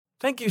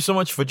Thank you so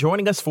much for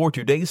joining us for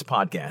today's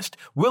podcast.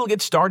 We'll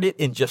get started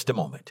in just a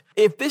moment.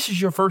 If this is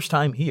your first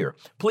time here,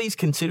 please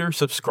consider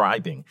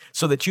subscribing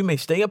so that you may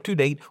stay up to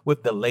date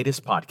with the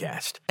latest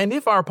podcast. And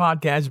if our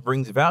podcast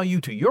brings value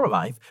to your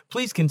life,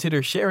 please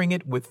consider sharing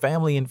it with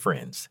family and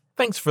friends.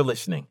 Thanks for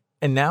listening.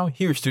 And now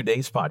here's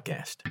today's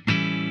podcast.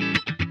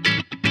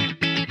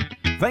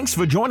 Thanks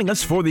for joining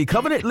us for the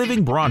Covenant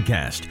Living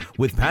broadcast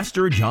with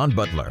Pastor John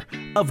Butler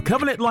of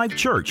Covenant Life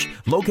Church,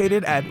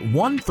 located at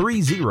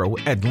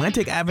 130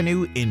 Atlantic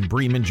Avenue in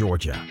Bremen,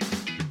 Georgia.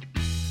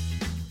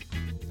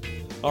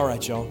 All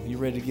right, y'all. You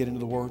ready to get into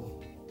the Word?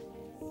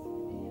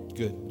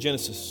 Good.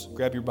 Genesis.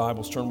 Grab your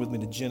Bibles. Turn with me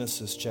to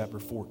Genesis chapter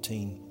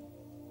 14.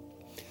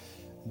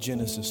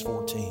 Genesis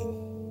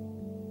 14.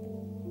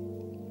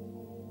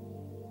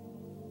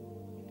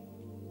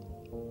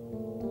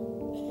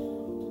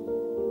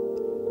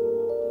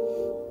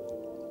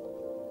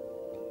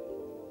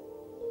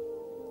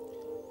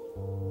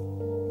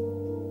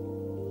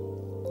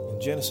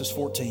 Genesis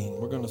 14.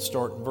 We're going to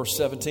start in verse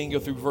 17, go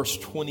through verse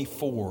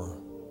 24.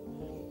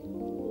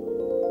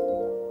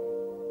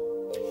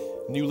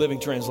 New Living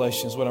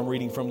Translation is what I'm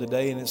reading from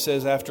today, and it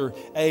says, after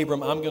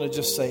Abram, I'm going to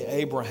just say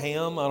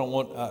Abraham. I don't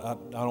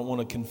want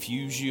to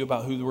confuse you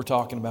about who we're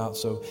talking about.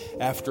 So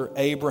after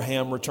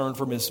Abraham returned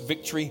from his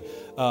victory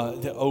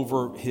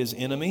over his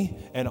enemy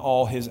and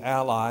all his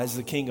allies,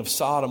 the king of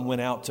Sodom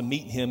went out to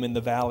meet him in the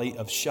valley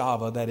of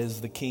Shaveh, that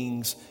is the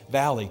king's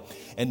valley.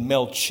 And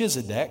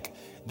Melchizedek,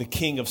 the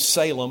king of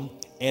Salem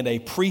and a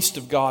priest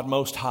of God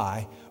Most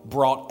High,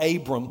 brought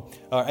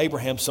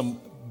Abraham some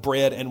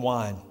bread and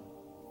wine.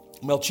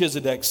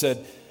 Melchizedek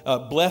said,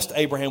 blessed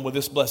Abraham with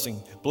this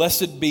blessing.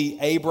 Blessed be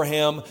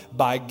Abraham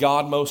by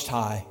God Most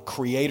High,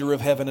 creator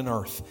of heaven and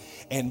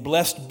earth. And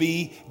blessed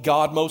be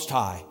God Most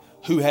High,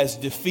 who has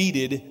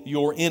defeated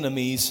your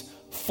enemies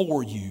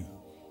for you.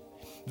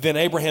 Then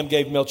Abraham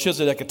gave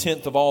Melchizedek a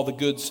tenth of all the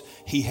goods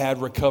he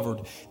had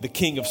recovered. The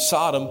king of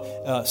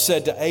Sodom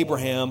said to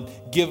Abraham,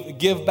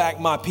 give back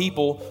my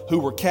people who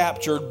were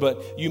captured,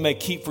 but you may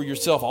keep for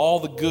yourself all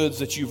the goods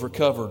that you've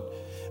recovered.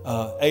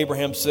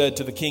 Abraham said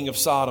to the king of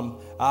Sodom,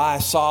 I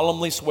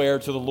solemnly swear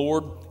to the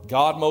Lord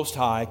God Most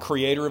High,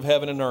 creator of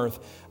heaven and earth,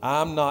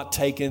 I'm not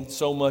taking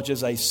so much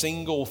as a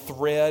single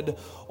thread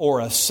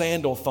or a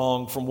sandal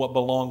thong from what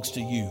belongs to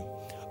you.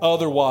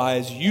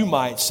 Otherwise, you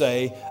might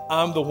say,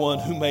 I'm the one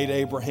who made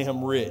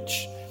Abraham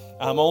rich.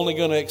 I'm only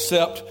going to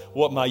accept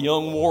what my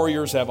young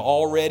warriors have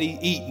already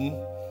eaten.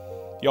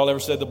 Y'all ever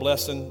said the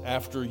blessing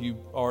after you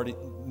already...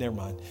 Never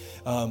mind.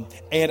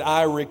 And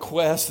I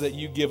request that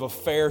you give a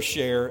fair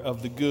share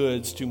of the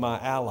goods to my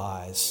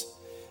allies,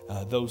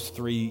 those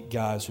three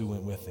guys who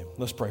went with him.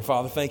 Let's pray.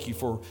 Father, thank you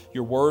for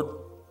your word.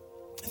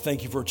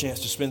 Thank you for a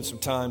chance to spend some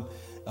time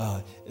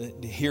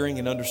hearing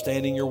and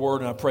understanding your word.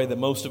 And I pray that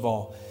most of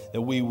all,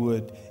 that we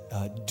would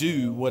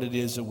do what it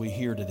is that we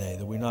hear today,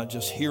 that we're not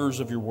just hearers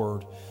of your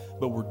word,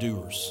 but we're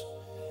doers.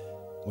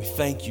 We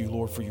thank you,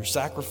 Lord, for your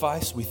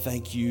sacrifice. We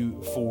thank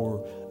you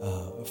for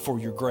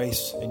your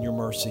grace and your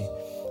mercy.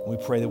 We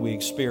pray that we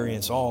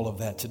experience all of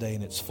that today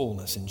in its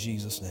fullness. In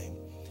Jesus' name,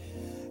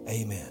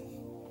 amen.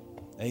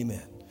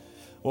 Amen.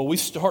 Well, we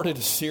started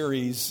a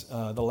series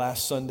the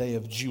last Sunday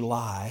of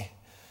July,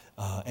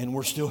 and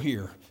we're still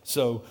here.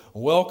 So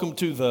welcome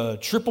to the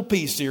Triple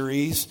P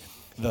series,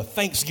 the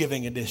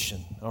Thanksgiving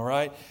edition, all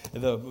right?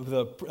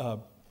 The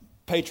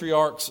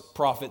Patriarchs,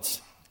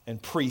 Prophets,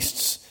 and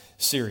Priests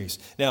series.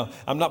 Now,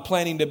 I'm not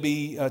planning to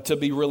be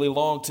really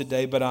long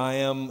today, but I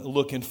am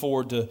looking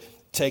forward to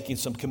taking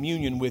some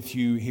communion with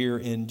you here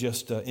in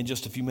just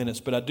a few minutes.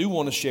 But I do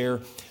want to share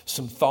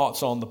some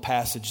thoughts on the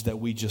passage that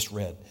we just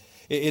read.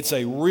 It's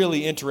a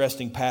really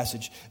interesting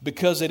passage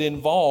because it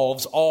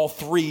involves all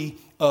three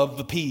of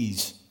the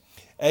P's.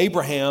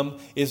 Abraham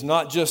is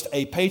not just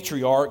a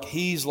patriarch,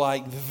 he's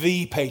like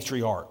the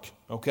patriarch.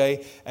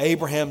 Okay,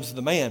 Abraham's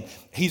the man.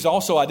 He's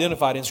also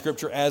identified in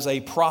Scripture as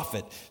a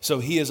prophet. So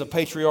he is a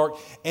patriarch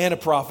and a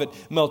prophet.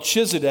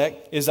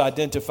 Melchizedek is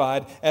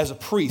identified as a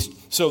priest.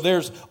 So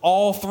there's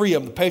all three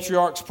of them, the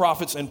patriarchs,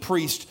 prophets, and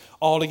priests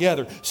all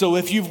together. So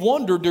if you've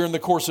wondered during the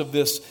course of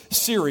this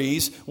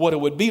series what it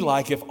would be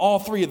like if all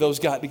three of those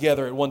got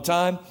together at one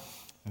time,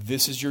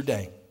 this is your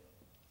day.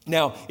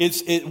 Now,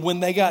 when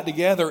they got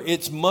together,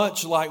 it's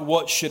much like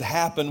what should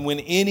happen when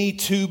any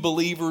two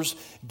believers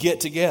get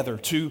together,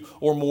 two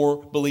or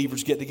more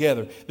believers get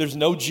together. There's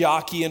no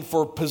jockeying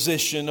for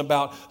position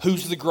about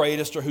who's the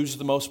greatest or who's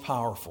the most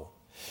powerful.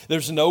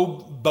 There's no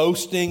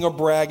boasting or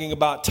bragging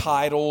about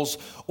titles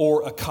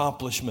or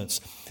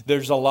accomplishments.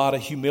 There's a lot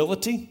of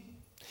humility.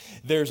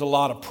 There's a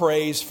lot of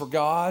praise for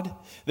God.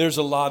 There's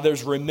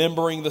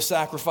remembering the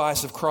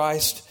sacrifice of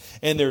Christ,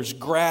 and there's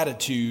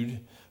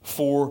gratitude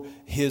for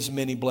his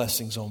many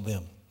blessings on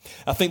them.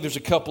 I think there's a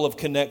couple of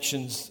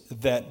connections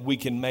that we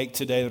can make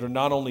today that are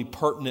not only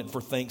pertinent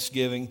for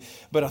Thanksgiving,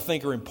 but I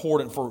think are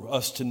important for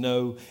us to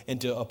know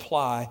and to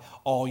apply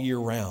all year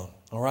round.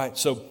 All right,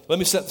 so let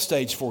me set the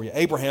stage for you.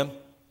 Abraham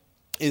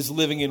is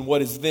living in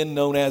what is then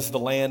known as the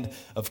land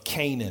of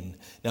Canaan.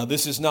 Now,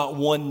 this is not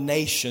one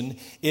nation.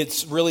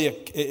 It's really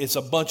it's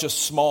a bunch of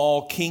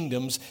small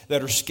kingdoms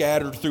that are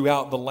scattered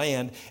throughout the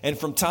land. And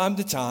from time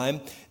to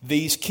time,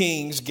 these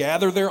kings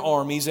gather their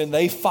armies and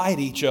they fight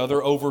each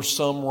other over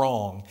some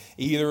wrong,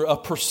 either a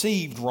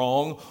perceived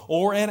wrong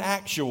or an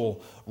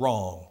actual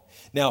wrong.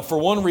 Now, for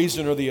one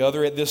reason or the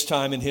other, at this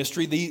time in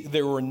history,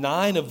 there were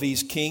 9 of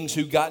these kings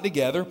who got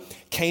together,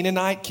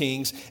 Canaanite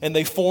kings, and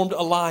they formed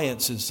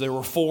alliances. There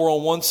were 4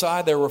 on one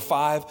side, there were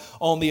 5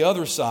 on the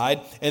other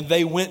side, and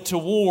they went to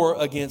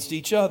war against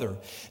each other.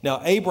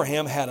 Now,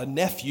 Abraham had a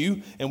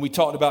nephew, and we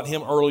talked about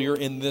him earlier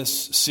in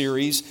this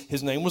series.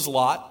 His name was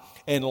Lot.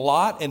 And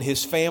Lot and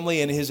his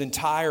family and his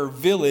entire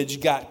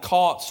village got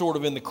caught sort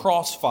of in the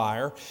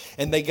crossfire,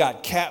 and they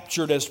got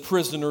captured as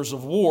prisoners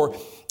of war,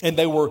 and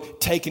they were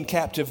taken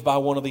captive by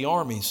one of the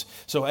armies.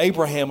 So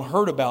Abraham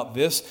heard about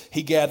this.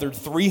 He gathered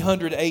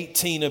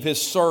 318 of his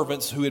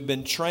servants who had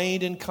been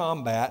trained in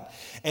combat,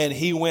 and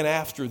he went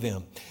after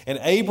them. And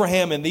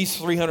Abraham and these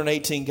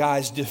 318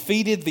 guys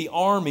defeated the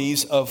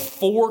armies of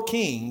 4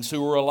 kings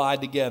who were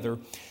allied together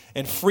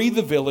and freed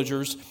the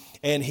villagers,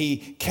 and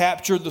he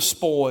captured the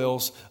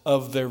spoils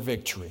of their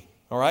victory.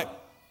 All right?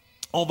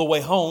 On the way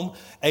home,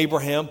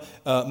 Abraham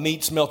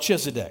meets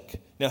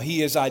Melchizedek. Now,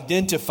 he is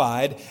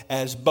identified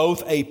as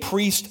both a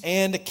priest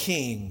and a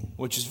king,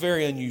 which is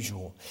very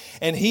unusual.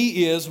 And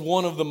he is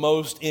one of the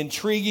most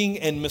intriguing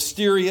and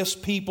mysterious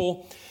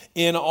people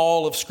in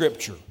all of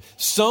Scripture.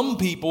 Some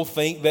people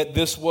think that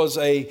this was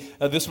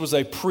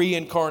a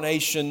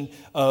pre-incarnation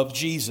of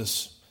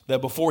Jesus,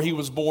 that before he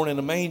was born in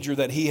a manger,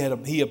 that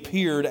he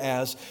appeared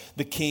as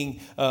the king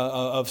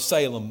of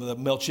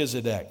Salem,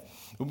 Melchizedek.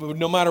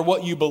 No matter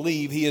what you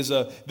believe,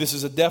 this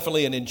is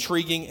definitely an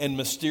intriguing and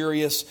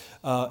mysterious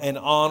and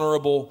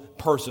honorable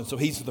person. So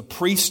he's the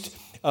priest,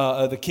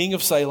 the king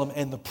of Salem,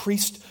 and the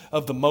priest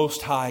of the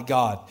Most High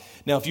God.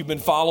 Now, if you've been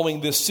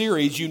following this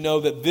series, you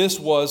know that this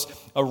was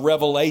a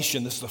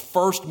revelation. This is the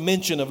first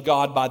mention of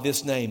God by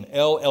this name,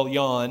 El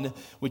Elyon,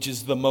 which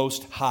is the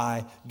Most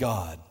High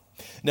God.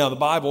 Now, the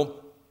Bible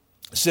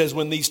says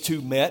when these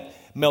two met,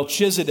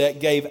 Melchizedek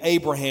gave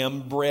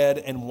Abraham bread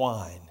and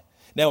wine.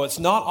 Now, it's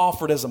not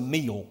offered as a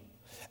meal.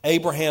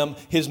 Abraham,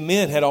 his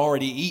men had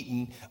already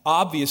eaten.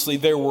 Obviously,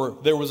 there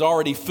was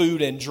already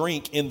food and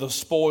drink in the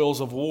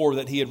spoils of war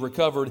that he had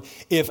recovered.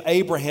 If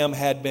Abraham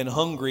had been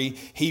hungry,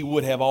 he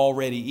would have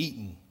already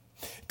eaten.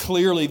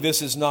 Clearly,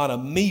 this is not a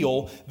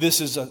meal.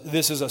 This is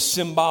a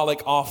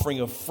symbolic offering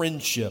of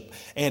friendship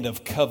and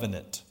of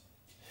covenant.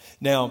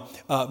 Now,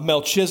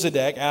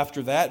 Melchizedek,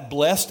 after that,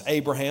 blessed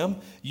Abraham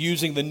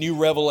using the new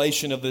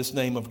revelation of this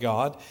name of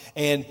God.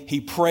 And he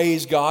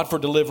praised God for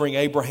delivering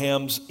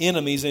Abraham's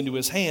enemies into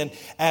his hand.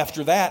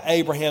 After that,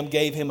 Abraham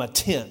gave him a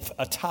tenth,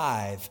 a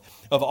tithe,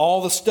 of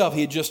all the stuff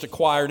he had just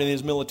acquired in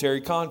his military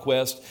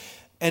conquest.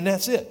 And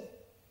that's it.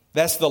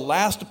 That's the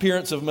last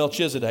appearance of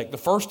Melchizedek, the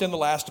first and the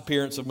last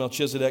appearance of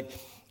Melchizedek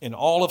in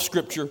all of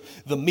Scripture.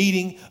 The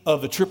meeting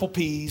of the triple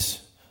P's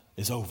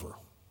is over.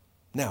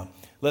 Now,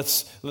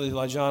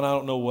 John, I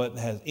don't know what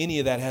any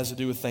of that has to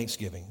do with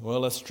Thanksgiving. Well,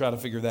 let's try to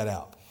figure that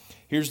out.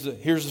 Here's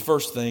the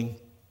first thing.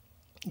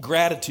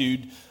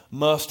 Gratitude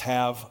must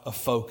have a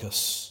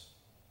focus.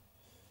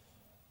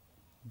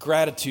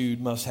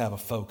 Gratitude must have a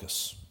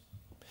focus.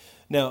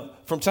 Now,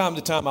 from time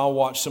to time, I'll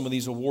watch some of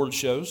these award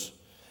shows,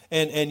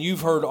 and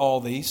you've heard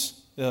all these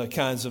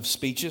kinds of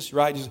speeches,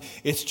 right?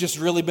 It's just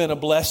really been a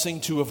blessing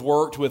to have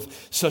worked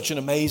with such an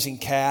amazing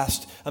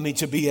cast. I mean,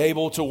 to be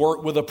able to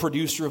work with a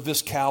producer of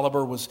this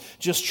caliber was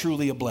just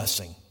truly a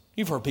blessing.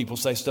 You've heard people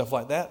say stuff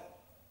like that.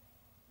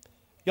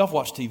 Y'all have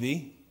watched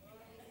TV.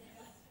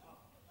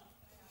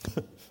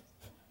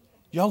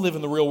 Y'all live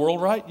in the real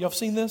world, right? Y'all have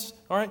seen this?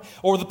 All right.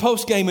 Or the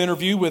post-game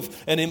interview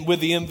with the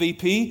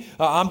MVP.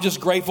 I'm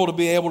just grateful to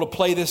be able to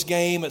play this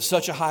game at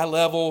such a high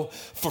level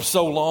for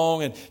so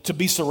long, and to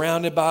be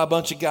surrounded by a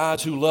bunch of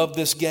guys who love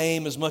this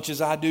game as much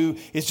as I do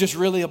is just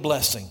really a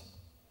blessing,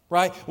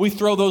 right? We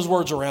throw those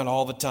words around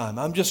all the time.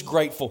 I'm just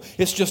grateful.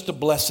 It's just a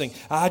blessing.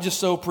 I just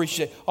so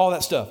appreciate all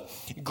that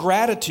stuff.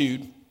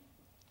 Gratitude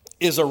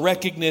is a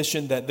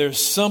recognition that there's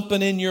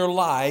something in your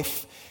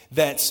life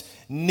that's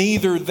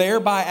neither there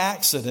by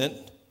accident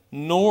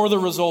nor the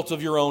result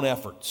of your own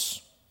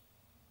efforts.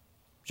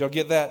 Did y'all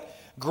get that?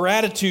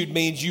 Gratitude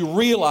means you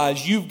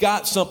realize you've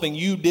got something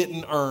you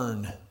didn't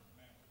earn.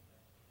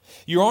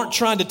 You aren't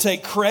trying to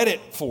take credit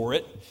for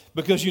it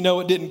because you know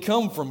it didn't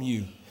come from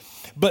you.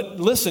 But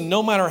listen,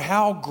 no matter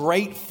how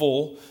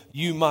grateful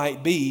you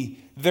might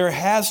be, there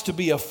has to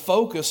be a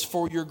focus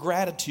for your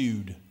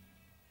gratitude.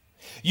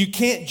 You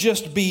can't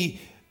just be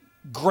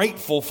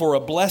grateful for a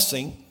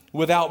blessing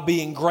without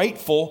being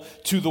grateful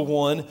to the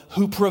one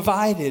who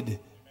provided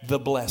the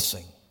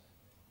blessing.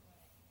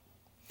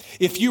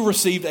 If you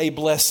received a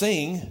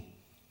blessing,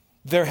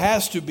 there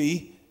has to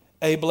be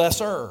a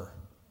blesser,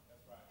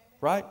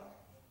 right?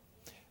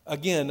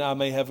 Again, I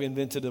may have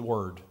invented a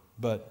word,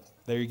 but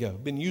There you go.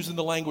 Been using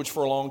the language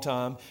for a long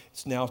time.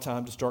 It's now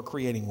time to start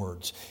creating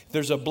words. If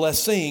there's a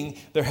blessing,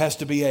 there has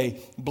to be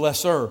a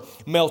blesser.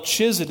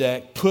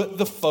 Melchizedek put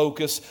the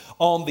focus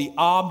on the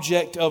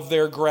object of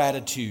their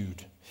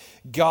gratitude,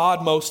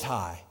 God Most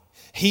High.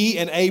 He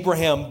and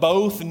Abraham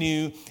both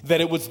knew that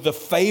it was the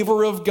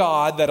favor of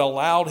God that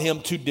allowed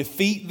him to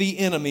defeat the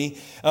enemy,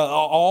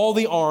 all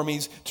the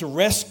armies, to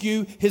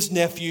rescue his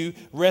nephew,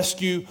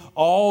 rescue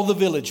all the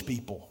village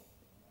people.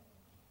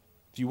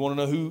 If you want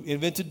to know who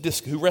invented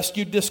disco, who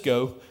rescued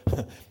disco,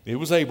 it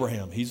was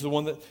Abraham. He's the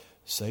one that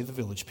saved the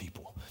village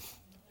people.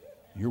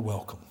 You're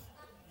welcome.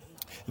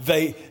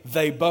 They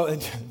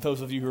both,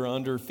 those of you who are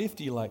under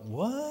 50, you're like,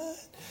 what?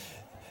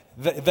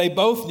 They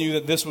both knew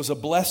that this was a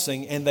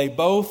blessing, and they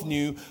both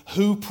knew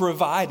who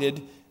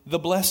provided the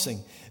blessing.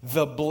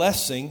 The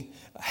blessing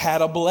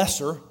had a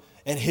blesser,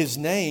 and his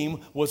name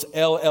was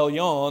El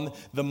Elyon,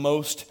 the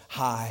Most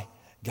High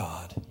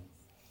God.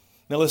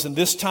 Now listen,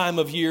 this time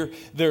of year,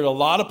 there are a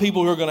lot of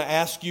people who are going to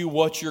ask you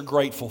what you're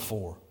grateful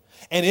for.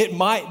 And it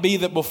might be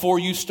that before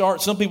you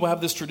start, some people have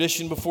this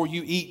tradition before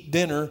you eat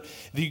dinner,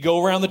 that you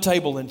go around the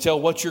table and tell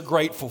what you're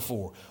grateful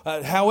for.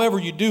 However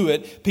you do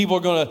it, people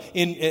are going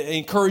to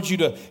encourage you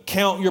to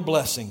count your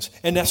blessings.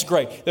 And that's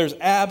great. There's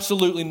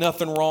absolutely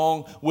nothing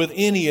wrong with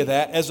any of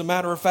that. As a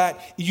matter of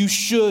fact, you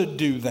should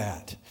do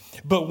that.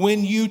 But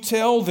when you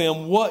tell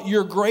them what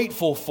you're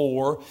grateful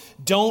for,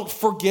 don't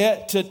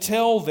forget to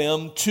tell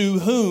them to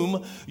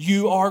whom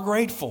you are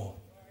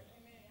grateful.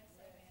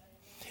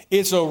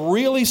 It's a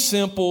really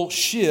simple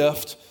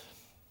shift,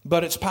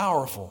 but it's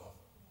powerful.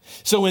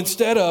 So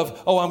instead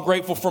of, oh, I'm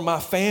grateful for my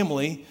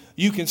family,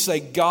 you can say,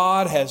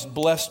 God has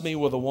blessed me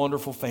with a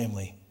wonderful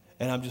family,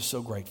 and I'm just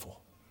so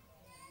grateful.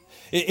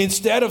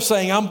 Instead of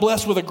saying, I'm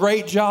blessed with a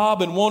great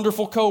job and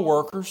wonderful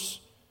coworkers,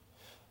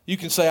 you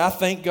can say, I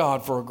thank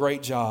God for a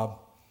great job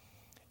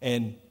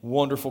and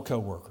wonderful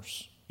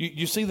coworkers.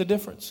 You see the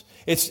difference?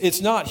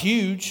 It's not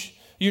huge.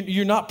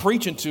 You're not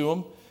preaching to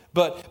them,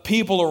 but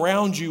people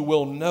around you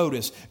will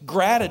notice.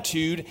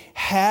 Gratitude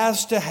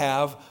has to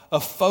have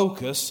a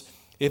focus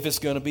if it's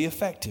going to be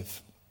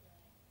effective.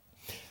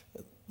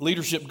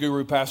 Leadership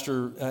guru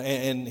pastor,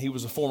 and he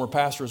was a former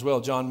pastor as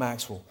well, John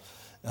Maxwell.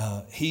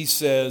 He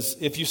says,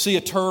 if you see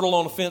a turtle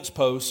on a fence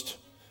post,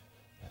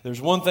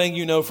 there's one thing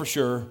you know for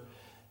sure.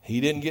 He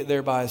didn't get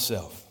there by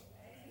himself.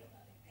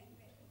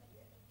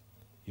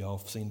 Y'all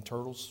seen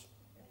turtles?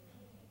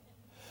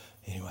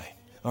 Anyway,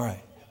 all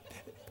right.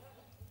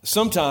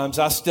 Sometimes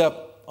I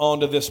step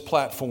onto this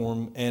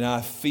platform and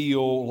I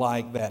feel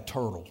like that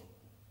turtle.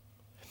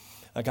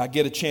 Like I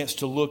get a chance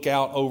to look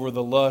out over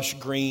the lush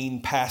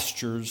green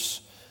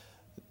pastures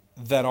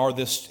that are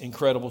this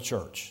incredible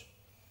church.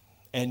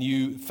 And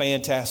you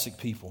fantastic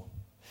people.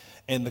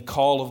 And the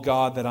call of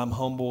God that I'm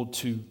humbled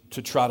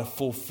to try to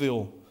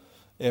fulfill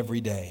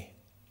every day.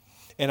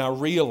 And I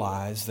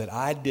realize that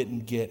I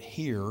didn't get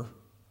here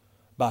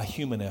by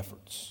human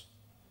efforts,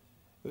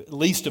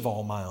 least of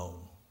all my own,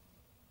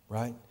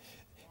 right?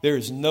 There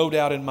is no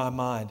doubt in my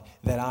mind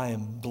that I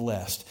am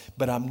blessed,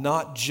 but I'm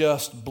not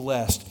just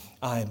blessed.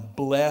 I am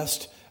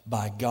blessed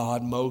by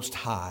God Most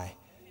High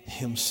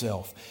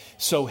Himself.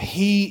 So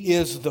He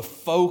is the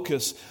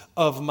focus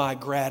of my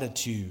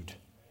gratitude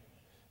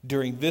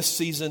during this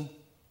season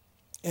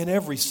and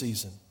every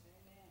season.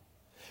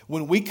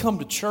 When we come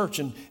to church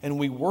and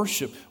we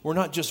worship, we're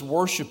not just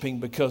worshiping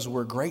because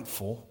we're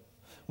grateful.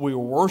 We're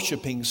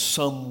worshiping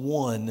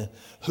someone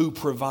who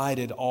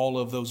provided all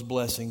of those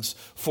blessings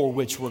for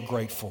which we're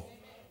grateful,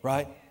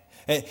 right?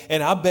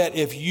 And I bet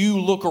if you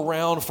look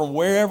around from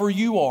wherever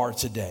you are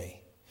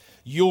today,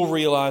 you'll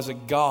realize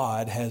that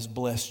God has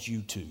blessed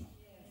you too.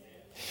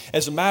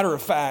 As a matter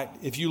of fact,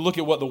 if you look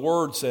at what the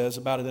Word says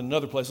about it in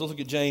another place, let's look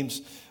at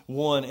James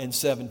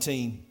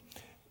 1:17.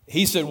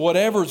 He said,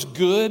 whatever's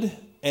good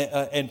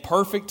and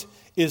perfect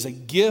is a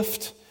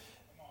gift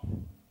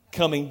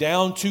coming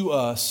down to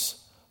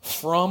us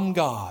from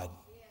God,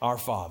 our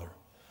Father,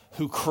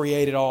 who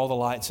created all the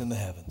lights in the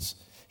heavens.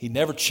 He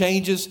never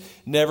changes,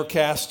 never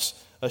casts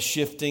a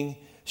shifting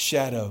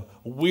shadow.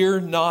 We're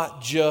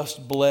not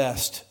just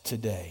blessed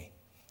today.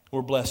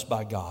 We're blessed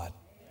by God.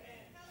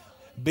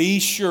 Be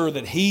sure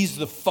that He's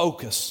the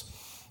focus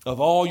of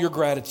all your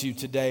gratitude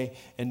today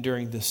and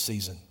during this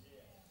season.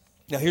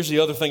 Now, here's the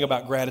other thing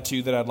about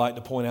gratitude that I'd like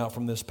to point out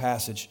from this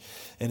passage,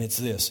 and it's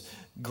this.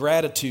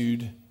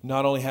 Gratitude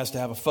not only has to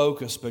have a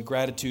focus, but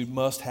gratitude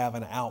must have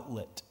an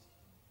outlet.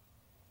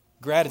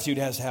 Gratitude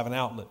has to have an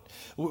outlet.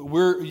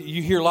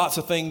 You hear lots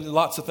of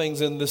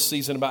things in this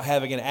season about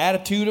having an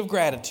attitude of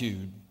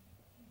gratitude,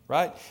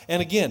 right?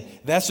 And again,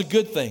 that's a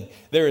good thing.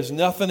 There is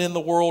nothing in the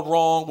world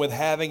wrong with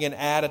having an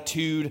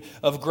attitude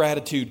of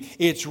gratitude.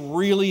 It's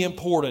really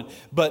important,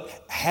 but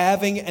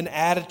having an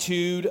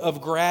attitude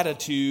of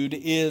gratitude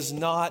is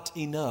not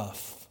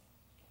enough.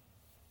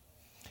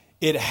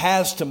 It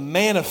has to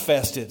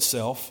manifest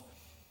itself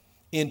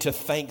into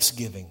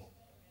thanksgiving.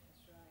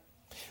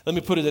 Let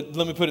me put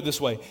it this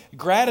way.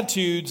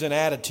 Gratitude's an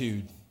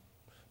attitude,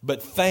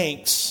 but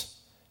thanks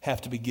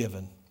have to be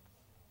given.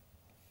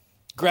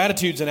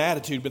 Gratitude's an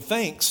attitude, but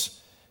thanks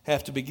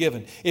have to be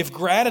given. If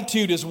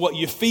gratitude is what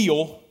you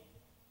feel,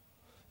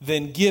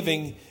 then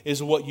giving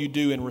is what you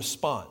do in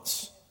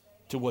response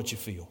to what you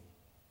feel.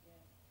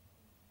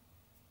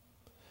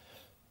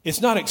 It's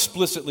not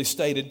explicitly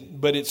stated,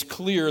 but it's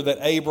clear that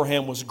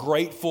Abraham was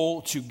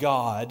grateful to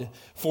God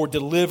for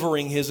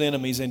delivering his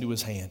enemies into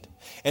his hand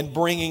and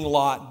bringing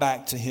Lot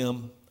back to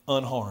him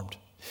unharmed.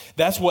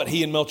 That's what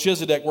he and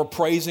Melchizedek were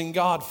praising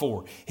God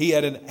for. He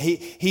had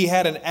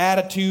an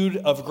attitude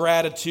of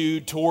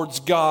gratitude towards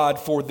God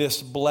for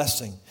this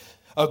blessing.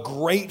 A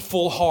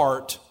grateful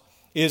heart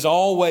is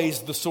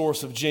always the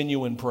source of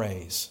genuine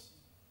praise.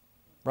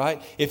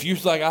 Right? If you're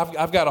like,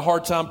 I've got a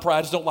hard time,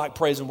 I just don't like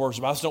praise and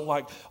worship, I just don't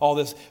like all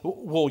this.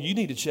 Well, you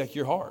need to check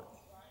your heart.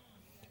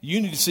 You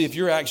need to see if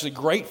you're actually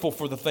grateful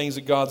for the things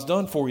that God's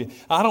done for you.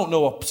 I don't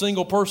know a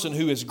single person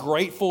who is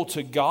grateful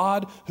to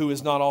God who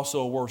is not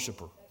also a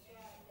worshiper.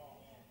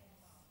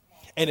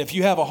 And if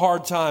you have a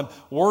hard time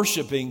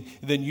worshiping,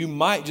 then you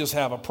might just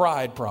have a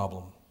pride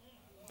problem.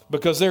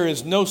 Because there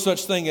is no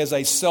such thing as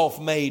a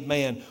self-made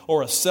man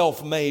or a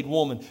self-made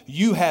woman.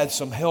 You had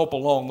some help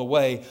along the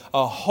way,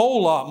 a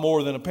whole lot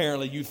more than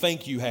apparently you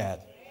think you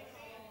had.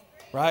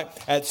 Right?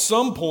 At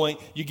some point,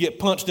 you get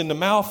punched in the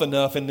mouth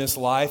enough in this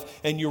life,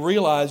 and you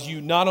realize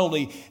you not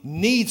only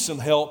need some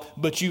help,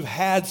 but you've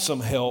had some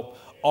help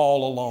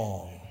all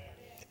along.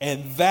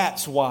 And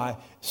that's why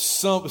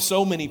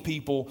so many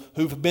people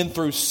who've been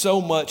through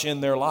so much in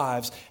their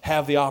lives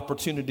have the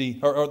opportunity,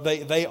 or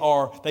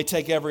they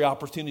take every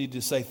opportunity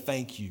to say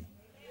thank you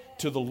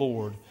to the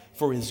Lord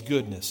for His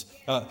goodness.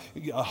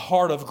 A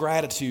heart of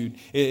gratitude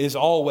is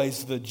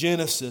always the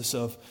genesis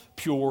of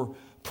pure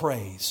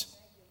praise.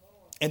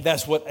 And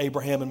that's what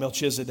Abraham and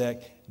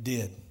Melchizedek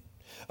did.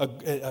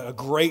 A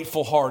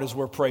grateful heart is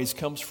where praise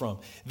comes from.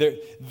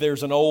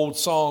 There's an old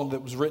song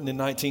that was written in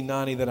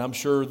 1990 that I'm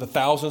sure the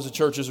thousands of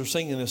churches are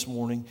singing this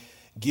morning.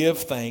 Give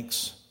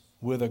thanks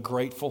with a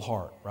grateful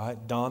heart, right?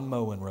 Don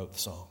Moen wrote the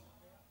song.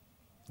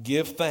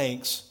 Give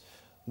thanks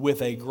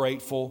with a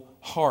grateful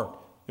heart.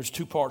 There's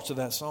two parts of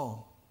that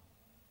song,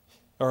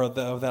 or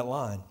of that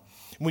line.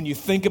 When you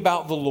think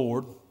about the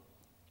Lord,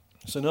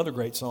 it's another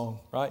great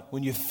song, right?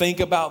 When you think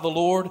about the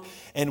Lord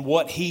and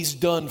what He's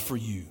done for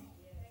you.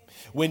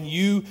 When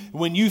you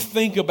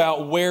think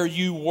about where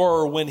you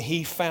were when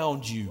He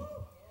found you.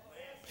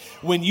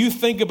 When you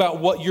think about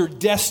what your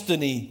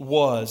destiny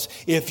was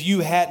if you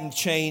hadn't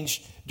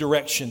changed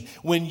direction.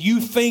 When you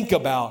think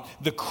about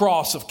the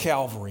cross of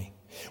Calvary.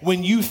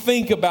 When you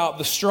think about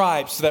the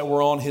stripes that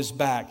were on His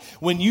back.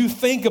 When you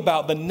think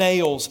about the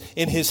nails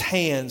in His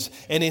hands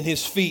and in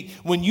His feet.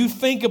 When you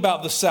think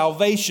about the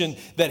salvation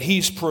that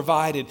He's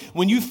provided.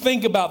 When you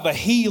think about the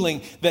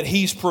healing that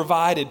He's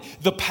provided.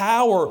 The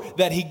power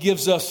that He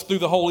gives us through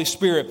the Holy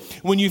Spirit.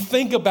 When you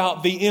think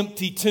about the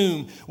empty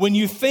tomb. When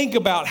you think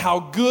about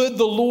how good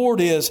the Lord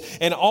is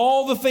and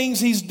all the things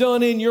He's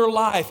done in your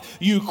life,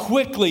 you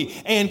quickly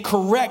and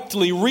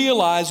correctly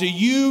realize that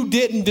you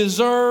didn't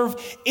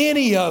deserve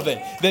any of it.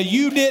 That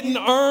you didn't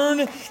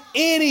earn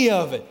any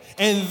of it.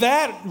 And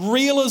that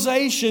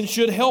realization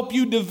should help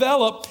you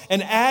develop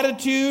an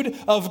attitude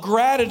of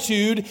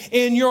gratitude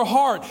in your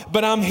heart.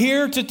 But I'm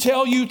here to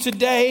tell you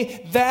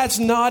today, that's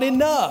not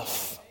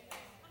enough.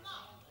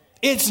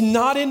 It's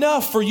not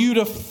enough for you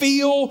to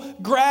feel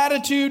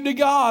gratitude to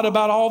God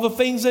about all the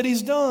things that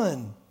He's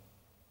done.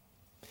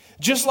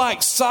 Just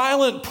like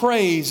silent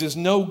praise is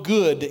no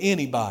good to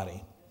anybody.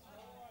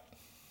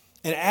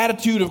 An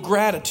attitude of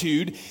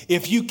gratitude,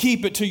 if you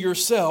keep it to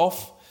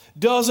yourself,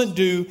 doesn't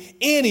do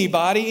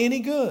anybody any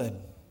good.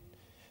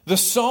 The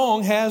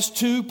song has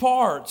two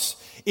parts.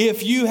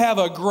 If you have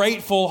a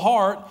grateful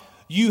heart,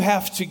 you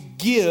have to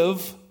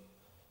give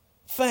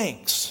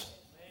thanks.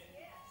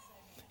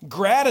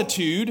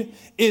 Gratitude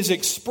is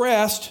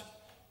expressed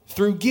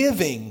through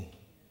giving.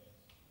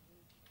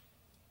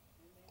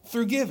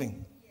 Through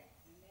giving.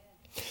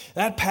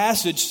 That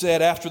passage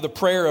said after the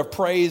prayer of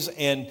praise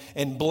and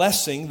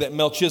blessing that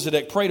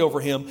Melchizedek prayed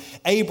over him,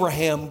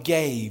 Abraham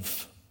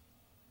gave.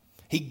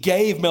 He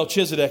gave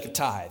Melchizedek a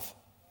tithe,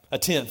 a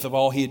tenth of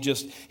all he had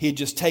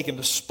just taken,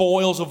 the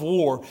spoils of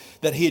war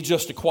that he had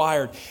just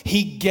acquired.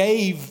 He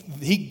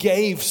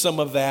gave some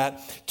of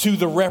that to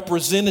the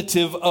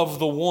representative of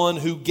the one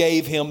who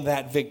gave him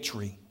that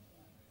victory.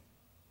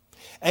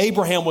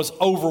 Abraham was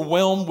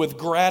overwhelmed with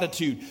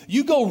gratitude.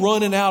 You go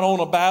running out on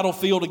a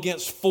battlefield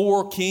against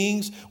 4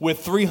 kings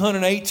with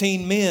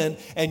 318 men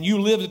and you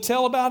live to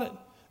tell about it,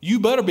 you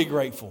better be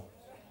grateful.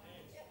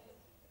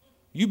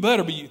 You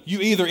better be, you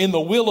either in the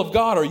will of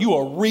God or you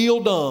are real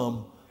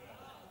dumb.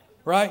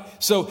 Right?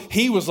 So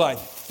he was like,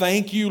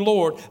 thank you,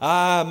 Lord,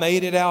 I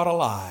made it out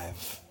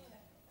alive.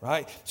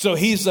 Right? So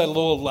he said,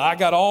 Lord, I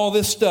got all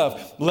this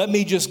stuff. Let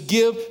me just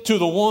give to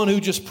the one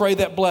who just prayed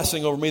that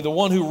blessing over me, the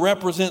one who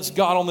represents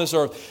God on this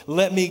earth.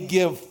 Let me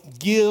give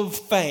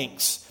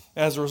thanks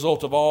as a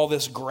result of all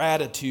this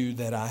gratitude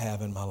that I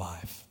have in my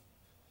life.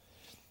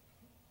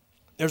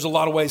 There's a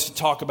lot of ways to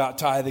talk about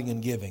tithing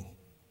and giving.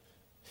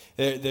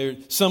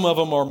 Some of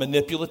them are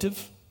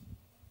manipulative.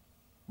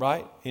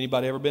 Right?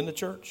 Anybody ever been to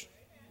church?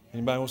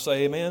 Anybody want to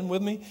say amen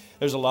with me?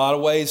 There's a lot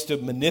of ways to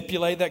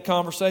manipulate that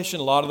conversation.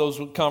 A lot of those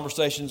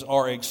conversations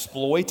are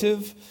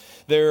exploitive.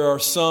 There are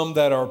some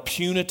that are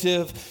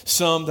punitive,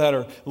 some that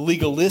are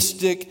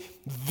legalistic.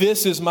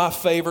 This is my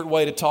favorite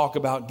way to talk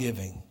about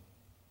giving.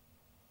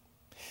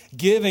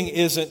 Giving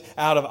isn't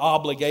out of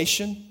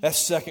obligation.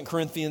 That's 2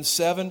 Corinthians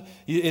 7.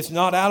 It's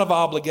not out of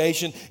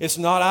obligation. It's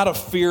not out of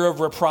fear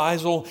of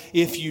reprisal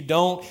if you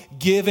don't.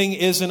 Giving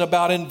isn't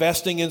about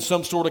investing in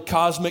some sort of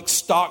cosmic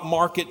stock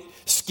market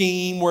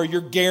scheme where you're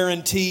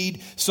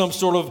guaranteed some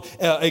sort of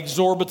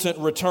exorbitant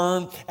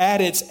return. At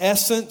its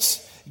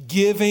essence,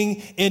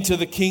 giving into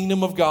the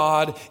kingdom of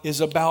God is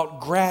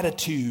about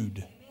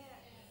gratitude.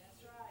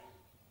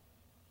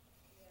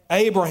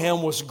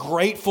 Abraham was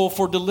grateful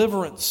for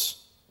deliverance.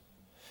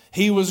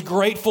 He was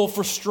grateful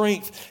for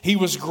strength. He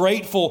was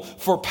grateful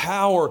for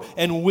power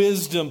and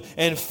wisdom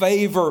and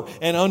favor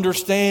and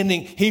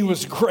understanding. He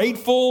was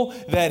grateful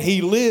that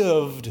he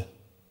lived.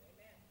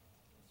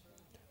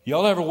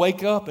 Y'all ever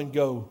wake up and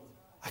go,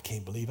 I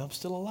can't believe I'm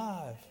still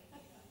alive.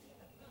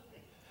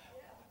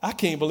 I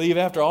can't believe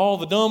after all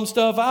the dumb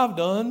stuff I've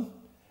done,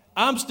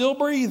 I'm still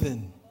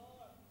breathing.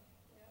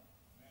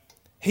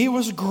 He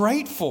was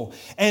grateful.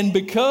 And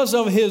because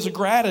of his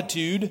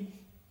gratitude,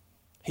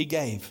 he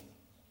gave.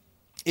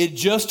 It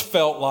just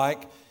felt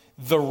like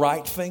the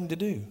right thing to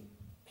do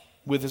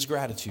with his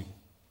gratitude.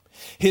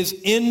 His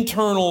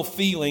internal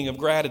feeling of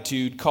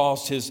gratitude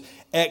caused his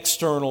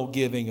external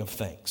giving of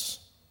thanks.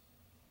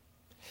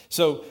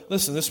 So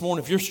listen, this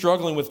morning, if you're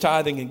struggling with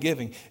tithing and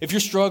giving, if you're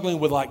struggling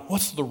with like,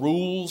 what's the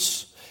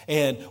rules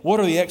and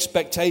what are the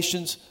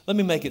expectations? Let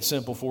me make it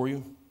simple for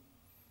you.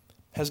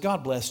 Has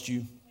God blessed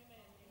you?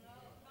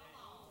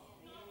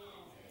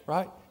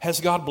 Right?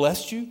 Has God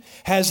blessed you?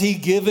 Has He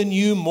given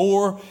you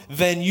more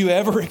than you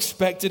ever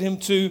expected Him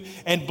to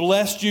and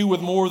blessed you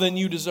with more than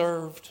you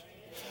deserved?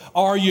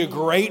 Are you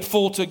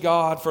grateful to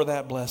God for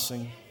that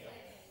blessing?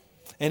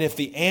 And if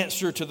the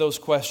answer to those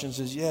questions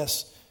is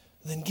yes,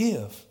 then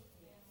give.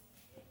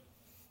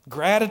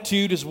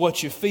 Gratitude is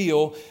what you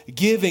feel.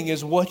 Giving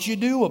is what you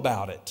do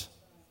about it.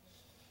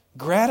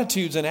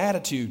 Gratitude's an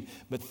attitude,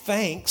 but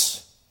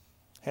thanks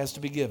has to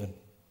be given.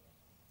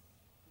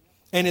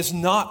 And it's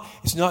not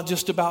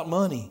just about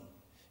money.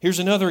 Here's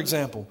another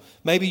example.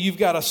 Maybe you've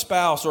got a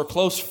spouse or a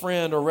close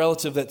friend or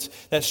relative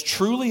that's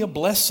truly a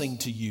blessing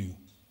to you.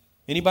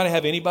 Anybody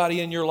have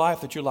anybody in your life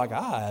that you're like,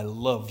 I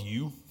love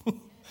you.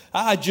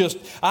 I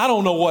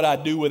don't know what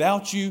I'd do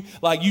without you.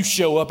 Like you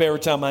show up every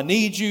time I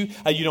need you.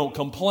 You don't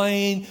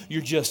complain.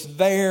 You're just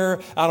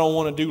there. I don't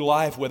want to do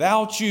life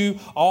without you.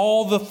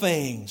 All the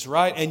things,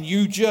 right? And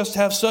you just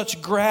have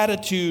such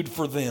gratitude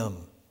for them.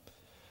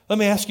 Let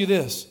me ask you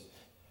this.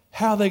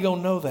 How are they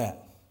going to know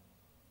that?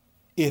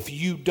 If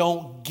you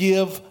don't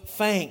give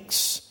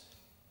thanks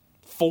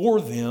for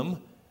them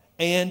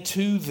and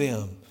to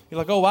them. You're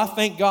like, oh, I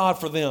thank God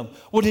for them.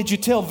 Well, did you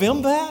tell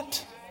them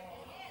that?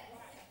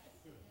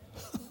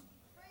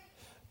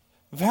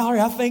 Valerie,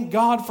 I thank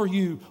God for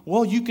you.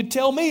 Well, you could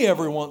tell me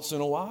every once in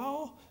a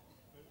while,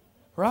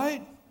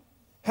 right?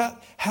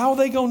 How are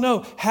they going to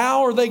know?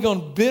 How are they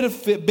going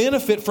to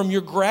benefit from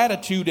your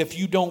gratitude if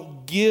you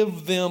don't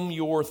give them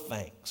your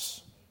thanks?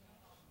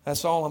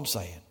 That's all I'm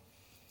saying.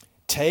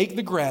 Take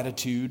the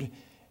gratitude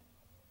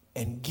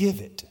and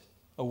give it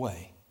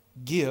away.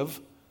 Give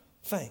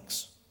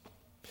thanks.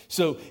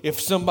 So if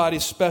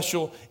somebody's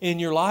special in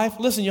your life,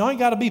 listen, you ain't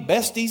got to be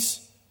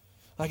besties.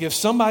 Like if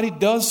somebody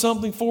does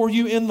something for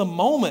you in the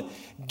moment,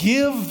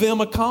 give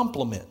them a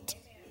compliment.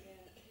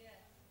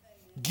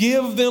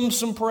 Give them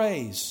some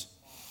praise.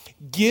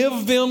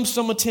 Give them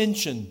some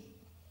attention.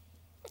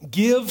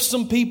 Give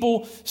some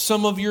people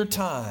some of your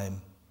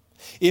time.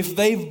 If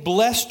they've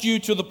blessed you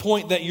to the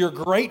point that you're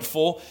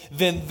grateful,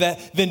 then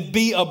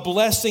be a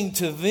blessing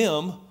to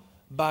them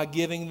by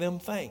giving them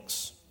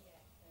thanks.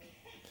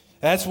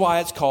 That's why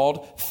it's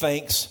called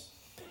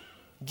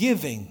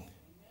thanksgiving.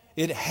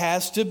 It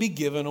has to be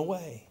given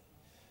away.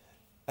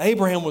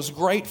 Abraham was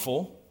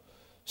grateful,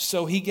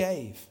 so he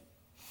gave.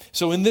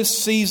 So in this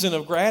season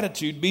of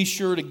gratitude, be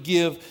sure to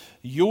give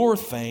your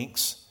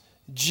thanks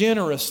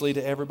generously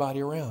to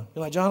everybody around.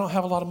 You're like, John, I don't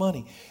have a lot of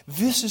money.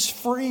 This is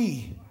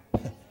free.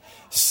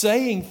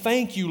 Saying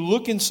thank you,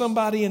 looking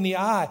somebody in the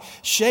eye,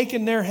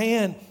 shaking their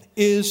hand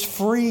is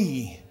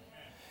free.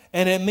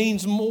 And it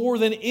means more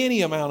than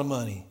any amount of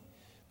money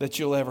that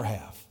you'll ever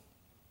have.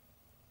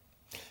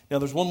 Now,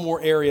 there's one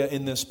more area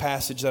in this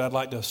passage that I'd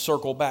like to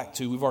circle back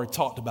to. We've already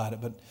talked about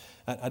it, but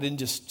I didn't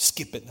just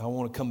skip it. I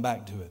want to come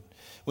back to it.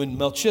 When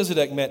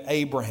Melchizedek met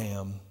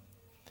Abraham,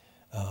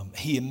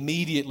 he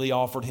immediately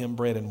offered him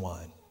bread and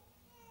wine.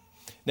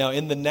 Now,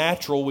 in the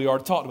natural, we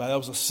already talked about it. That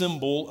was a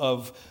symbol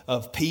of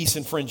peace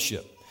and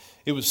friendship.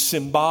 It was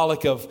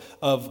symbolic of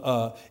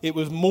it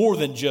was more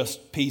than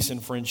just peace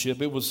and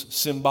friendship. It was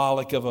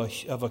symbolic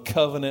of a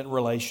covenant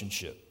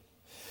relationship.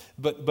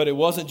 But it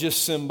wasn't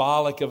just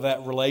symbolic of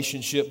that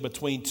relationship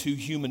between two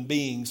human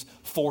beings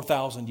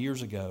 4,000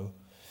 years ago.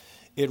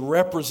 It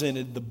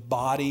represented the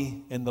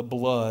body and the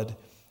blood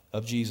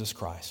of Jesus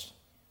Christ.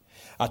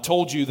 I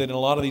told you that in a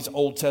lot of these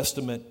Old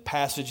Testament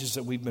passages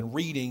that we've been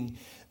reading,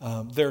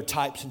 they're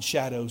types and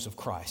shadows of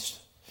Christ.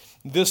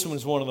 This one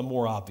is one of the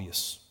more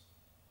obvious.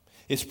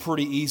 It's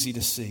pretty easy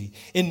to see.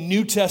 In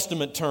New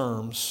Testament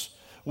terms,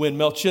 when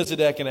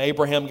Melchizedek and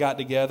Abraham got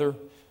together,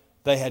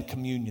 they had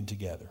communion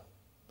together,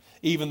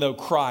 even though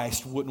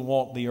Christ wouldn't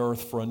walk the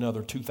earth for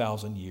another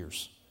 2,000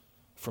 years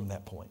from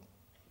that point.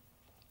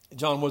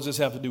 John, what does this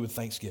have to do with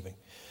Thanksgiving?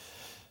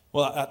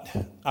 Well,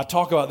 I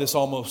talk about this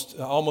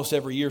almost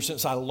every year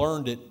since I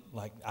learned it,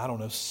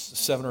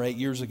 7 or 8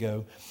 years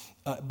ago.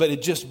 But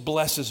it just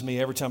blesses me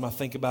every time I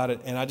think about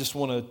it. And I just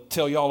want to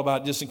tell you all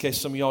about it just in case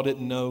some of y'all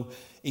didn't know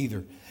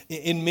either.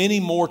 In many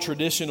more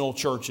traditional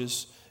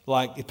churches,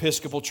 like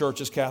Episcopal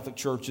churches, Catholic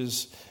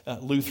churches,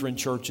 Lutheran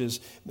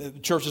churches,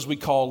 churches we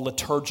call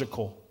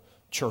liturgical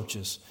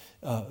churches,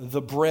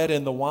 the bread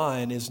and the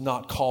wine is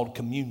not called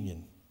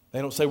communion. They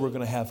don't say we're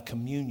going to have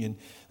communion.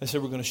 They say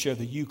we're going to share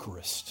the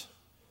Eucharist.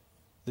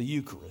 The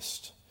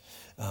Eucharist.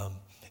 I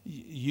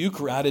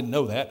didn't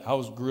know that.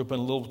 I grew up in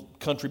a little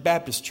country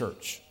Baptist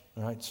church.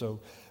 All right,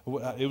 so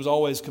it was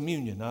always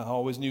communion. I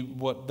always knew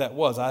what that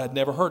was. I had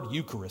never heard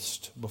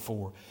Eucharist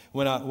before.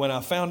 When I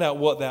found out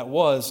what that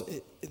was,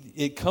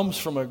 it comes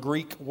from a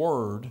Greek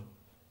word.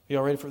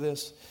 Y'all ready for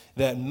this?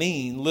 That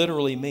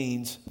literally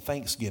means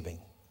thanksgiving.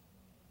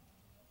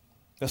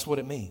 That's what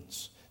it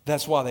means.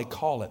 That's why they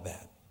call it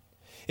that.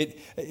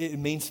 It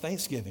means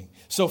thanksgiving.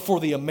 So for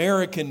the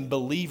American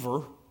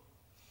believer,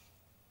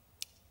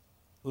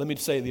 let me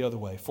say it the other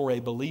way. For a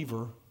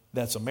believer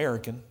that's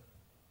American,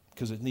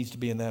 because it needs to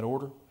be in that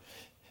order,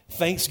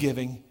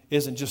 Thanksgiving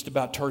isn't just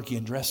about turkey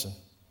and dressing.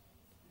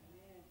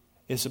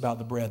 It's about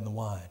the bread and the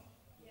wine.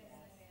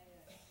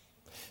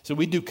 So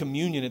we do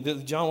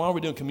communion. John, why are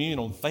we doing communion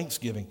on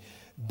Thanksgiving?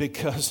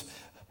 Because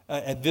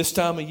at this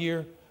time of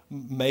year,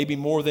 maybe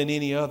more than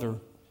any other,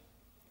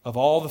 of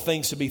all the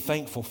things to be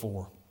thankful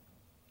for,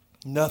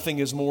 nothing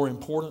is more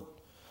important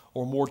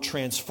or more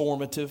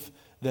transformative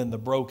than the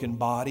broken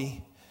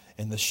body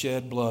and the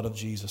shed blood of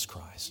Jesus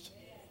Christ.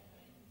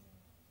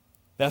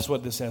 That's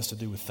what this has to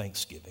do with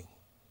Thanksgiving.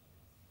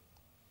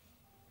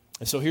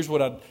 And so here's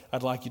what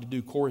I'd like you to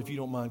do. Corey, if you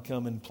don't mind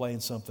coming and playing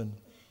something.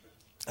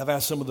 I've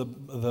asked some of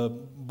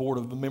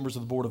the members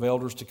of the Board of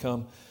Elders to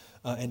come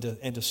and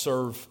to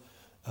serve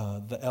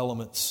the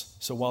elements.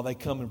 So while they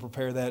come and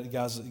prepare that,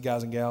 guys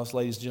and gals,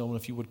 ladies and gentlemen,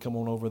 if you would come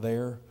on over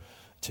there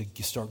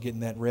to start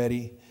getting that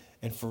ready.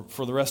 And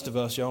for the rest of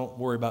us, y'all don't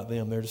worry about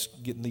them. They're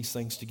just getting these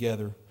things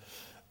together.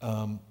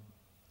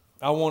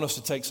 I want us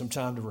to take some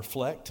time to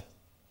reflect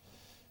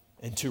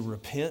and to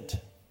repent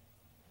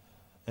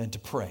and to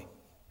pray.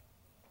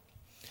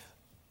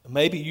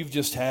 Maybe you've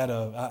just had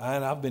and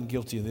I've been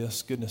guilty of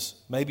this, goodness.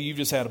 Maybe you've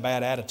just had a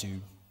bad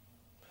attitude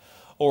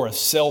or a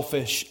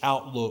selfish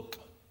outlook.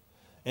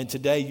 And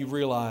today you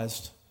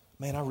realized,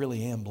 man, I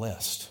really am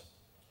blessed.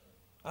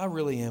 I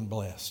really am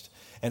blessed.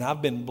 And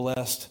I've been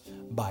blessed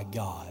by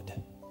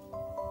God.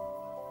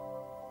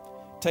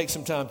 Take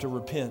some time to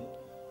repent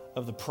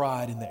of the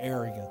pride and the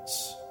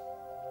arrogance.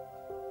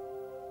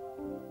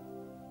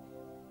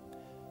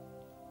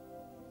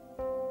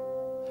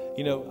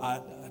 You know,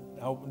 I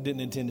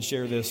didn't intend to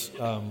share this.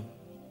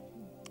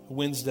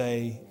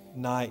 Wednesday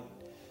night,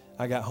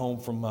 I got home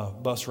from a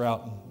bus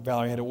route, and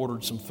Valerie had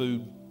ordered some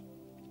food.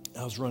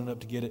 I was running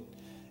up to get it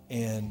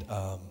and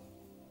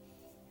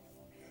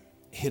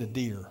hit a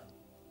deer.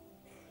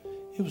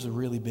 It was a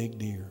really big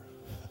deer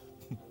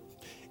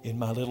in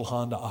my little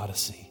Honda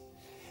Odyssey.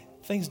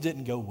 Things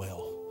didn't go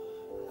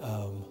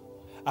well.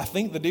 I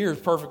think the deer is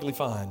perfectly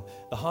fine.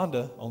 The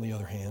Honda, on the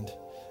other hand,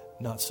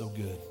 not so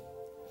good.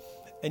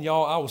 And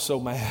y'all, I was so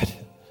mad.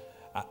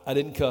 I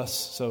didn't cuss,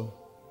 so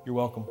you're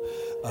welcome.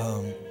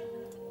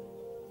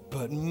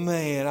 But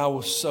man, I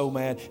was so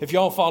mad. If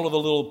y'all follow the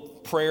little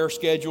prayer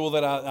schedule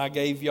that I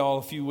gave y'all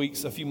a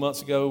few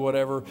months ago,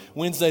 whatever,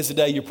 Wednesday's the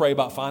day you pray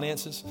about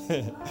finances.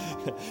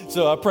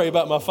 So I pray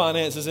about my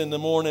finances in the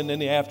morning, and in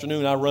the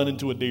afternoon I run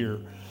into a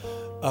deer.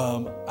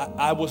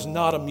 I was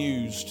not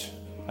amused.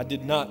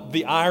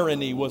 The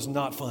irony was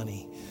not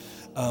funny.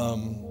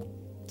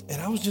 And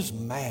I was just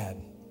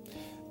mad.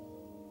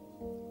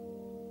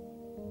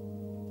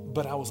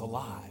 But I was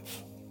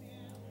alive.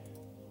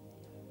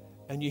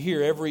 And you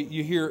hear every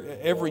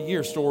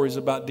year stories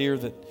about deer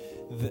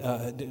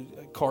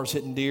that cars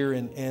hitting deer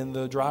and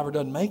the driver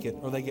doesn't make it,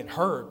 or they get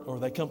hurt, or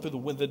they come through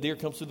the deer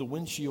comes through the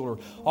windshield, or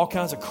all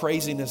kinds of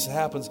craziness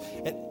happens.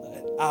 And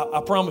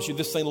I promise you,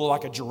 this thing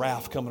looked like a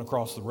giraffe coming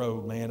across the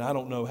road, man. I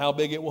don't know how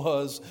big it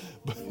was,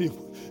 but it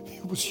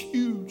was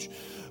huge.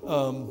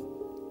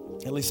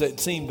 At least it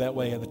seemed that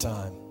way at the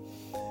time.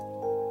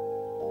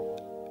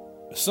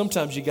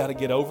 Sometimes you got to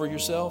get over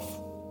yourself,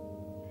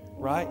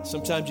 right?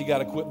 Sometimes you got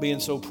to quit being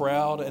so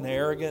proud and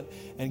arrogant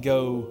and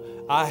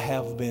go, I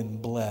have been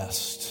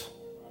blessed.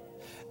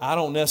 I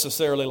don't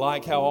necessarily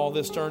like how all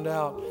this turned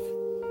out,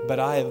 but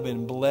I have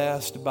been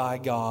blessed by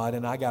God,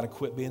 and I got to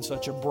quit being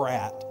such a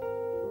brat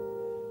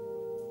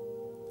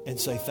and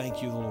say,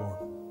 thank you, Lord.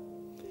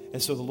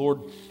 And so the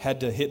Lord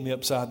had to hit me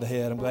upside the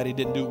head. I'm glad he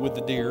didn't do it with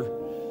the deer.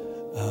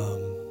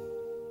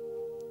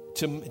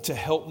 to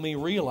help me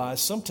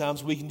realize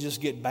sometimes we can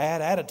just get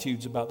bad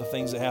attitudes about the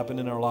things that happen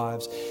in our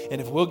lives. And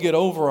if we'll get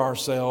over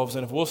ourselves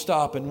and if we'll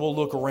stop and we'll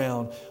look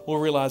around, we'll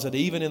realize that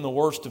even in the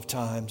worst of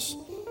times,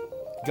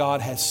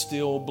 God has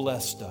still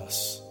blessed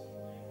us.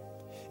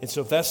 And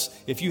so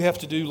if you have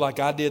to do like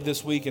I did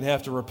this week and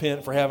have to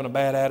repent for having a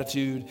bad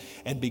attitude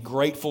and be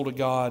grateful to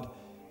God,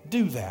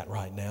 do that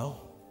right now.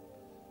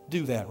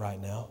 Do that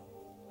right now.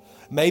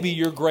 Maybe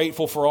you're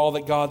grateful for all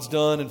that God's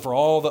done and for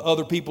all the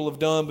other people have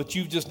done, but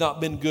you've just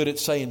not been good at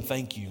saying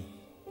thank you.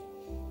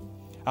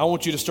 I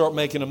want you to start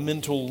making a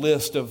mental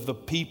list of the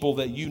people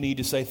that you need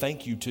to say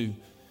thank you to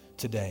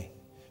today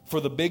for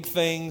the big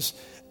things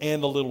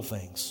and the little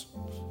things.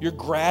 Your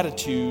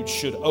gratitude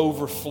should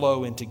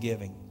overflow into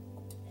giving.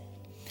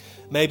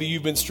 Maybe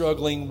you've been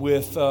struggling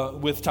with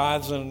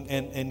tithes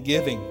and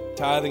giving,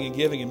 tithing and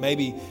giving, and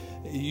maybe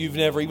you've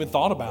never even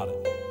thought about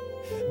it.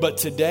 But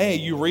today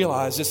you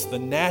realize it's the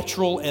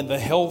natural and the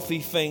healthy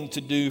thing to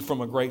do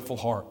from a grateful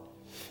heart.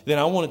 Then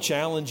I want to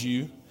challenge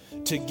you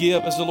to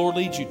give as the Lord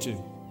leads you to.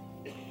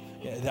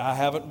 I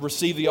haven't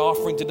received the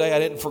offering today. I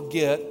didn't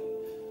forget.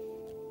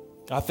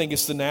 I think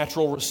it's the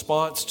natural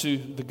response to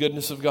the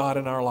goodness of God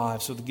in our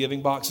lives. So the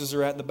giving boxes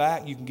are at the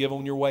back. You can give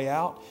on your way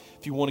out.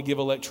 If you want to give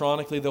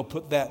electronically, they'll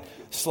put that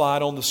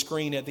slide on the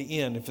screen at the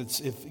end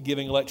if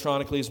giving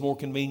electronically is more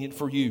convenient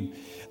for you.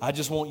 I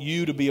just want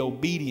you to be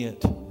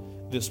obedient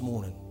this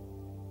morning.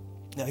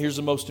 Now, here's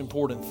the most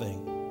important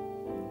thing.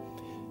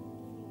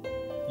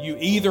 You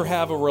either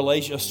have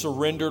a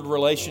surrendered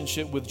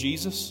relationship with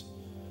Jesus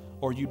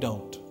or you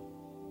don't.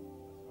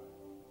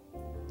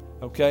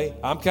 Okay?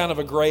 I'm kind of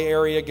a gray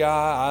area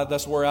guy.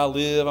 That's where I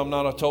live. I'm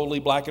not a totally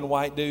black and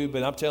white dude,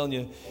 but I'm telling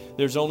you,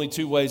 there's only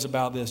two ways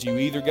about this. You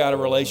either got a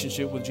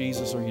relationship with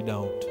Jesus or you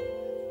don't.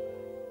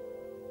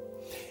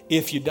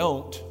 If you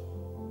don't,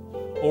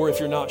 or if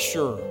you're not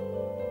sure,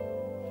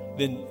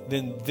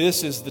 then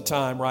this is the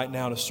time right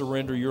now to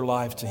surrender your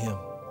life to Him.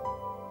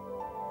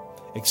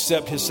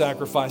 Accept His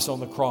sacrifice on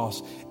the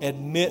cross.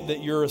 Admit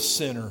that you're a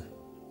sinner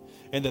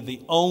and that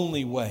the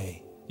only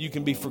way you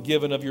can be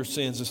forgiven of your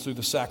sins is through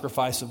the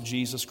sacrifice of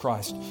Jesus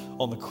Christ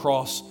on the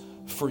cross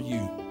for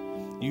you.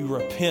 You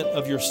repent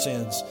of your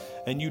sins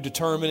and you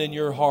determine in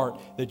your heart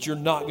that you're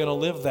not going to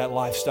live that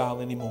lifestyle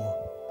anymore.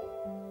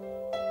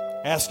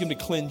 Ask Him to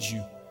cleanse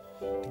you,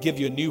 to give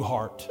you a new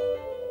heart,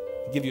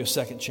 to give you a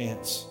second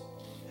chance,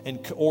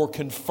 or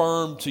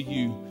confirm to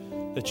you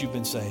that you've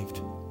been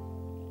saved.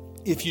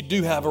 If you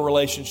do have a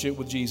relationship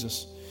with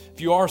Jesus,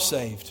 if you are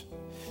saved,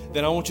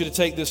 then I want you to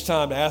take this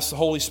time to ask the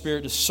Holy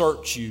Spirit to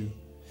search you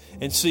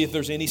and see if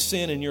there's any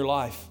sin in your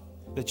life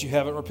that you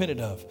haven't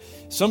repented of.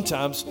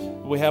 Sometimes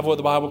we have what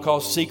the Bible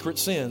calls secret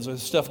sins.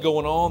 There's stuff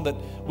going on that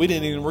we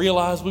didn't even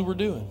realize we were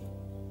doing.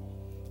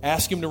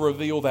 Ask Him to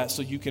reveal that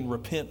so you can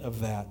repent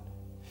of that.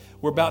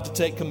 We're about to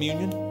take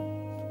communion.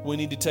 We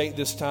need to take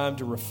this time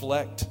to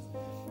reflect,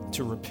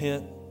 to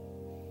repent,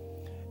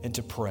 and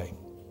to pray.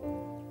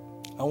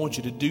 I want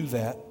you to do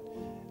that.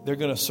 They're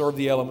going to serve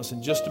the elements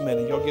in just a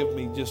minute. Y'all give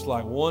me just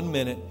like 1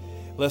 minute.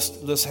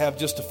 Let's have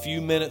just a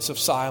few minutes of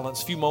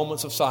silence, a few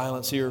moments of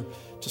silence here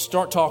to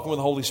start talking with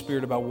the Holy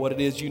Spirit about what it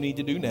is you need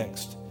to do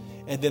next.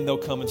 And then they'll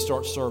come and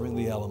start serving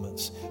the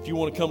elements. If you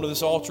want to come to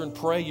this altar and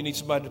pray, you need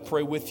somebody to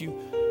pray with you,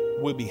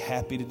 we'll be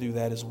happy to do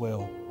that as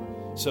well.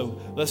 So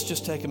let's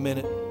just take a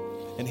minute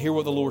and hear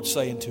what the Lord's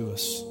saying to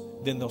us.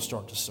 Then they'll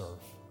start to serve.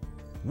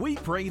 We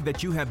pray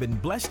that you have been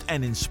blessed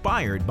and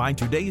inspired by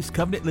today's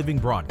Covenant Living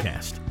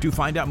broadcast. To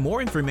find out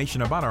more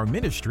information about our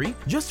ministry,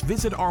 just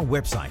visit our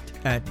website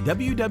at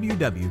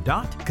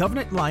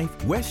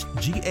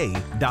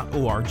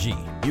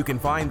www.covenantlifewestga.org. You can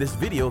find this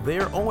video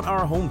there on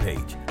our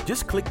homepage.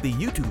 Just click the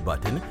YouTube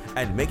button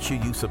and make sure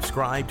you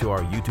subscribe to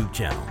our YouTube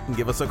channel. And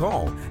give us a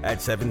call at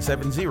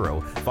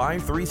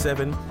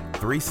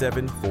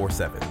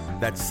 770-537-3747.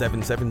 That's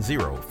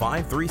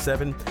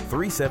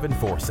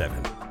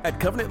 770-537-3747. At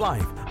Covenant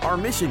Life, our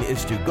mission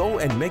is to go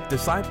and make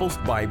disciples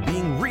by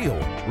being real,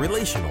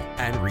 relational,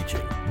 and reaching.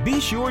 Be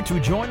sure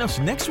to join us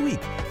next week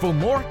for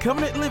more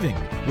Covenant Living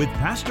with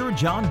Pastor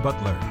John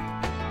Butler.